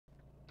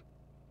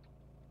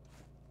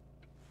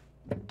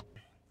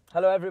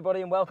Hello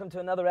everybody and welcome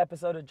to another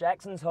episode of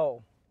Jackson's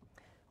Hole.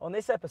 On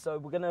this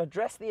episode we're going to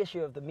address the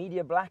issue of the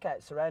media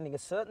blackout surrounding a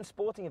certain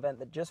sporting event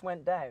that just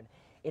went down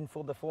in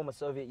the former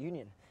Soviet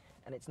Union.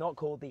 And it's not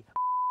called the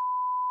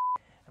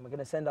and we're going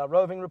to send our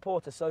roving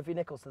reporter Sophie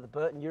Nichols to the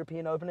Burton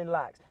European Open in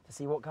Lax to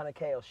see what kind of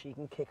chaos she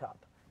can kick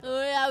up.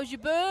 Oh, how's your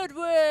bird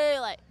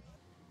way?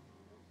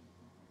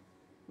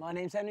 My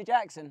name's Henry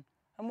Jackson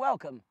and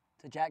welcome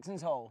to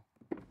Jackson's Hole.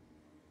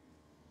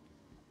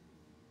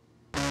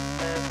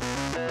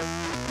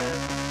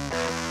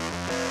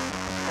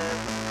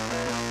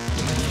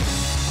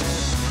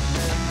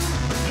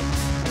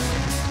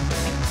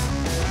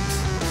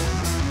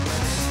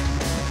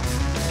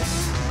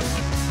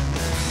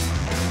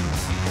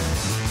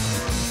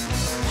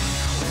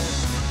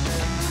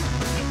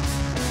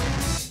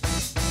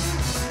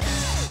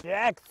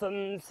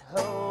 Jackson's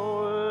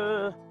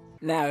Hole.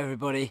 Now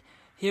everybody,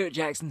 here at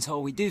Jackson's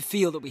Hole we do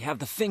feel that we have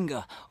the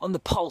finger on the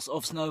pulse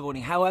of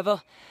snowboarding.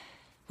 However,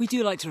 we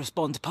do like to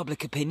respond to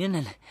public opinion,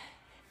 and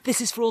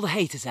this is for all the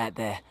haters out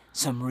there.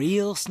 Some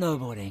real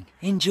snowboarding.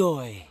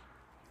 Enjoy.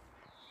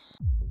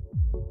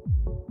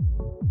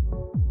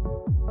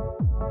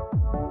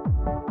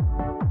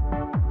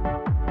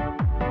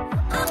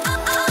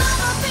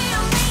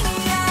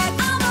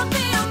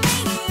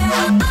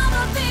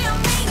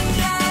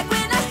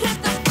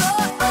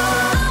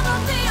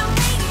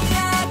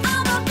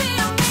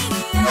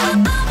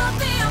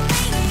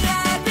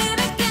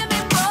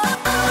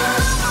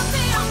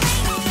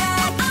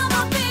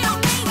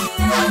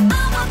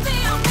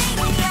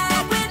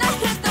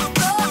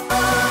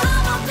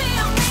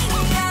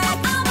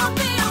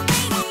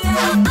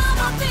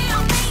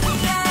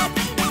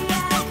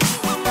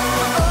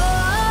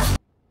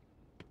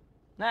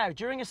 Now,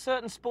 during a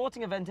certain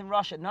sporting event in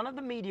Russia, none of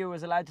the media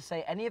was allowed to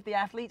say any of the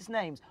athletes'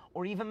 names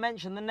or even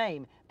mention the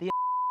name, the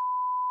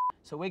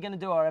So we're going to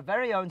do our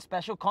very own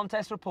special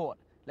contest report.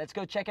 Let's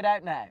go check it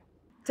out now.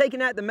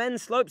 Taking out the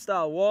men's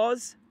slopestyle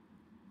was...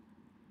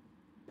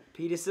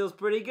 Peter Steele's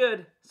pretty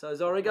good, so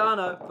is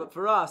Oregano, but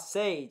for us,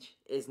 Sage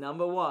is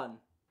number one.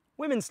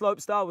 Women's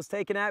slopestyle was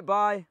taken out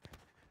by...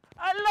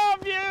 I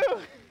love you!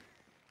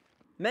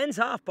 Men's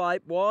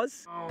halfpipe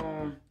was...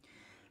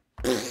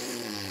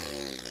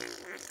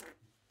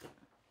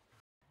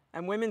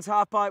 And women's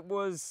halfpipe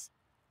was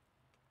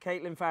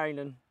Caitlin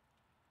Farrington.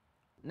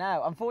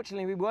 Now,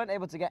 unfortunately, we weren't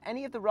able to get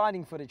any of the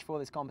riding footage for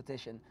this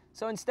competition,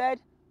 so instead,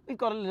 we've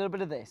got a little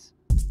bit of this.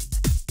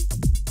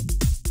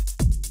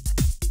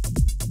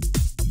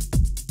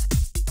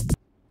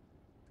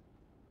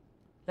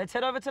 Let's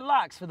head over to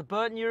Lax for the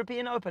Burton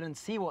European Open and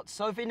see what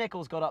Sophie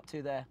Nichols got up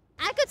to there.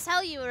 I could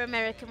tell you were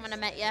American when I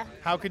met you.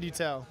 How could you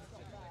tell?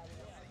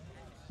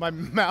 My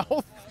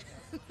mouth?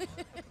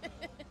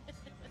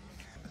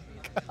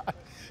 God,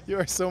 you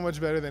are so much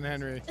better than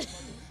Henry.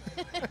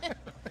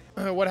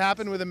 What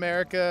happened with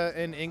America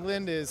and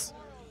England is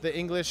the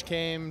English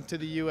came to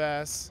the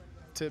U.S.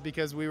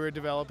 because we were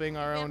developing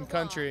our own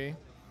country,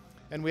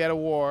 and we had a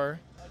war.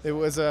 It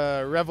was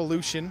a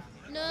revolution.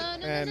 No,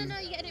 you're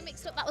getting it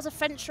mixed up. That was a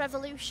French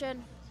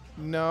Revolution.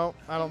 No,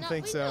 I don't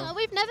think so. No,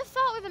 we've never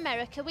fought with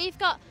America. We've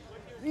got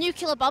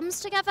nuclear bombs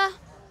together.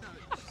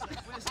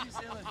 Where's New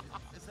Zealand?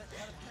 Is that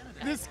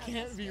Canada? This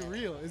can't be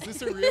real. Is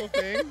this a real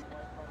thing?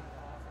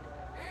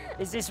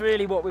 Is this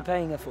really what we're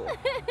paying her for?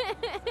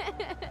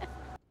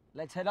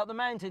 Let's head up the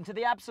mountain to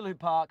the Absolute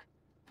Park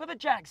for the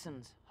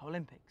Jackson's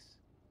Holympics.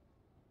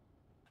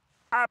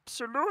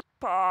 Absolute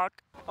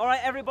Park. All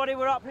right, everybody,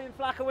 we're up here in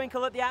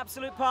Flackerwinkle at the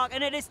Absolute Park,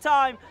 and it is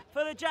time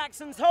for the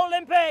Jackson's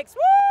Holympics.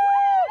 Woo!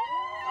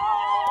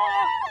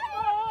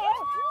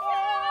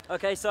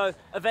 Okay, so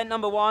event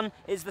number one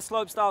is the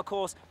slopestyle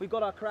course. We've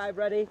got our crowd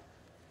ready.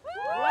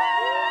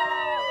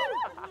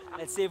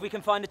 Let's see if we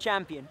can find a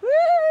champion.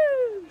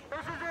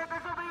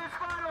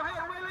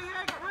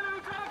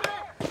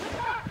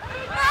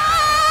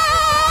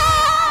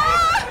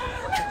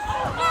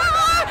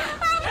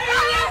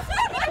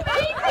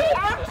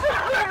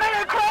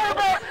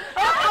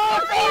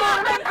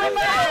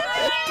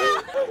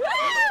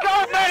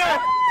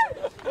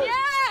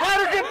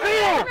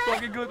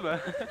 Fucking good, man.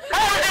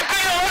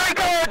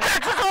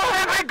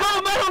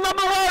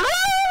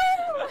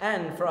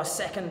 And for our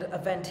second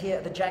event here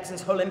at the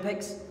Jackson's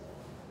Holympics,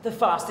 the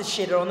fastest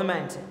shitter on the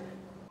mountain.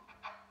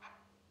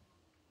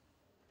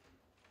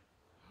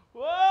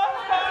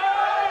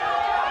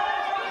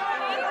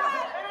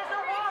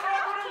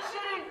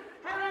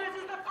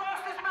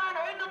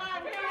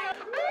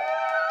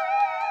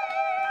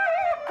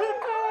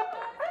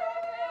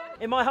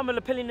 In my humble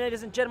opinion,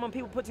 ladies and gentlemen,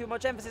 people put too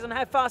much emphasis on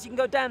how fast you can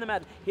go down the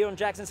mountain. Here on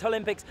Jackson's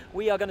Holympics,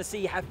 we are going to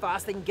see how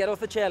fast they can get off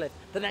the chairlift.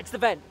 The next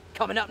event,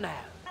 coming up now.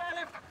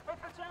 Chairlift,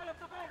 it's the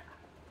chairlift event.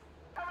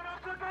 Coming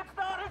off to a good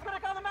start, who's going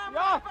to go the mountain?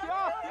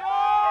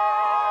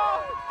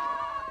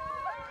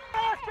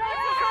 First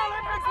Jackson's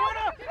Holympics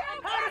winner!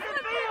 How does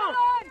it feel?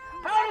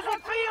 How does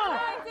it feel?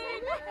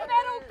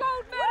 Medal,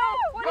 gold medal!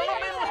 Gold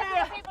medal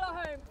here! People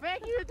at home.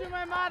 Thank you to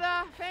my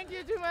mother, thank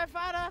you to my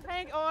father,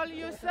 thank all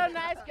you so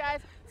nice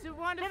guys. It's a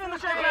wonderful Give him a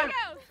day. shake hand.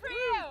 For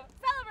you!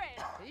 Celebrate!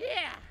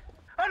 Yeah!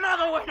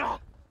 Another winner!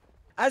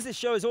 As this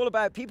show is all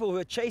about people who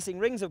are chasing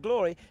rings of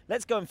glory,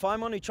 let's go and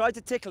find one who tried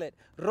to tickle it.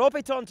 Rope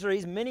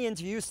Tonteri's mini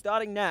interview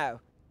starting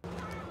now.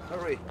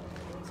 Hurry.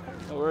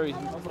 No worries.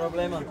 No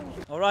problema.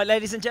 All right,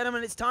 ladies and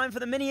gentlemen, it's time for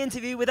the mini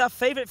interview with our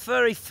favourite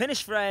furry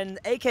Finnish friend,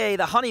 aka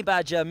the honey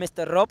badger,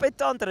 Mr. Rope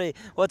Tonteri.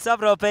 What's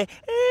up, Rope?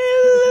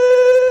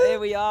 There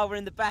we are. We're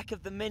in the back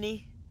of the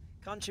mini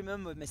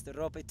countryman with Mr.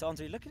 Rope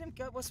Tonteri. Look at him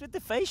go. What's with the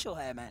facial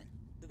hair, man?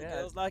 Do the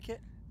girls like it?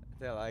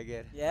 They like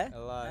it. Yeah? A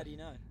lot. How do you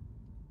know?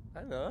 I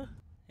don't know.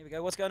 Here we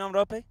go. What's going on,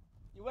 Rope?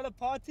 You want a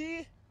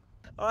party?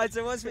 All right,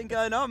 so what's been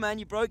going on, man?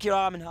 You broke your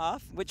arm in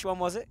half. Which one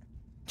was it?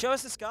 Show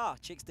us the scar.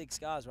 Chicks dig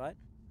scars, right?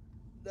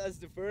 That's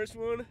the first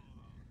one.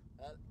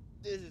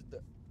 This is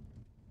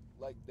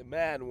the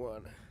man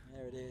one.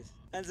 There it is.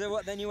 And so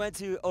what, then you went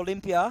to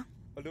Olympia?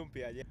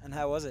 Olympia, yeah. And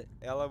how was it?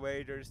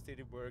 Elevators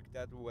didn't work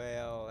that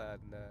well,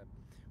 and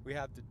we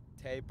have to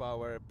tape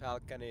our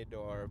balcony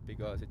door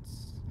because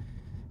it's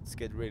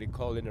get really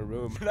cold in the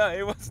room. No,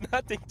 it was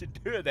nothing to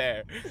do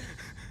there.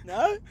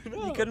 No?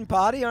 No. You couldn't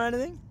party or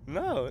anything?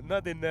 No,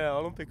 not in the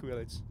Olympic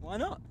Village. Why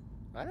not?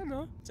 I don't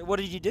know. So what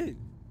did you do?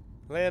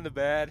 Lay on the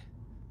bed,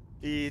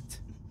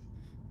 eat.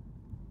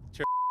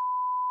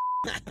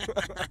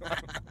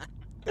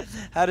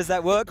 How does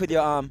that work with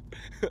your arm?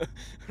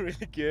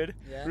 Really good.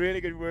 Yeah.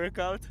 Really good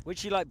workout.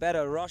 Which you like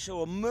better, Russia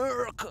or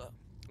America?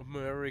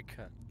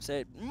 America.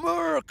 Say it,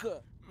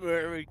 America.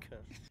 America.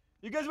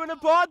 You guys want a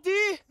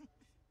party?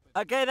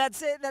 Okay,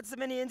 that's it. That's the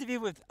mini interview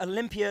with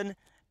Olympian,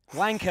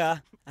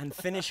 wanker, and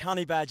Finnish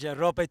honey badger,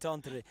 Rope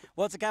Tonteri.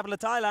 What's the capital of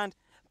Thailand?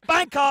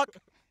 Bangkok!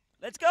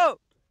 Let's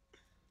go!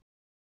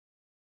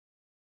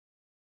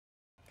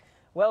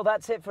 Well,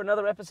 that's it for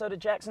another episode of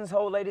Jackson's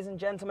Hole, ladies and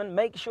gentlemen.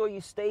 Make sure you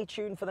stay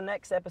tuned for the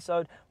next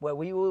episode where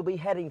we will be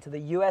heading to the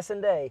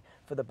US&A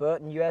for the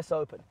Burton US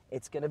Open.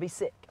 It's going to be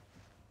sick.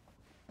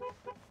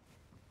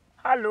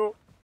 Hello.